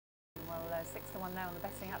6-1 now on the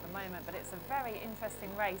betting at the moment, but it's a very interesting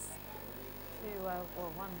race.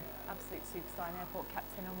 One absolute superstar in Airport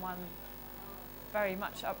Captain and one very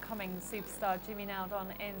much upcoming superstar, Jimmy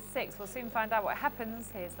Naildon, in 6. We'll soon find out what happens.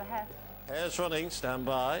 Here's the hare. Hare's running, stand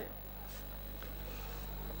by.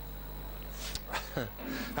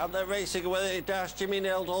 Out there racing away, dash Jimmy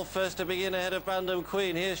Naildon first to begin ahead of Random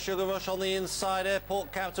Queen. Here's Sugar Rush on the inside.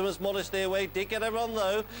 Airport Captain was modestly away. Did get a run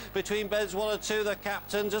though between beds 1 and 2. The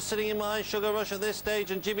captain just sitting in mind. Sugar Rush at this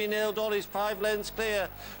stage, and Jimmy Naildon is 5 lengths clear.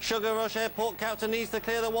 Sugar Rush, Airport Captain needs to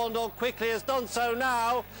clear the one dog quickly, has done so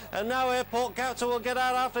now, and now Airport Captain will get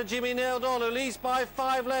out after Jimmy Naildon, who leads by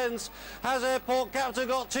 5 lengths. Has Airport Captain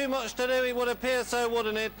got too much to do? It would appear so,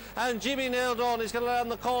 wouldn't it? And Jimmy Naildon is going to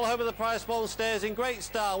land the call home of the prize bond stairs in great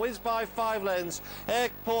style, wins by 5 lengths.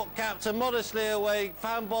 Airport Captain modestly away,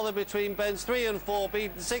 found bother between bends 3 and 4,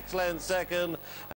 beaten 6 lengths second.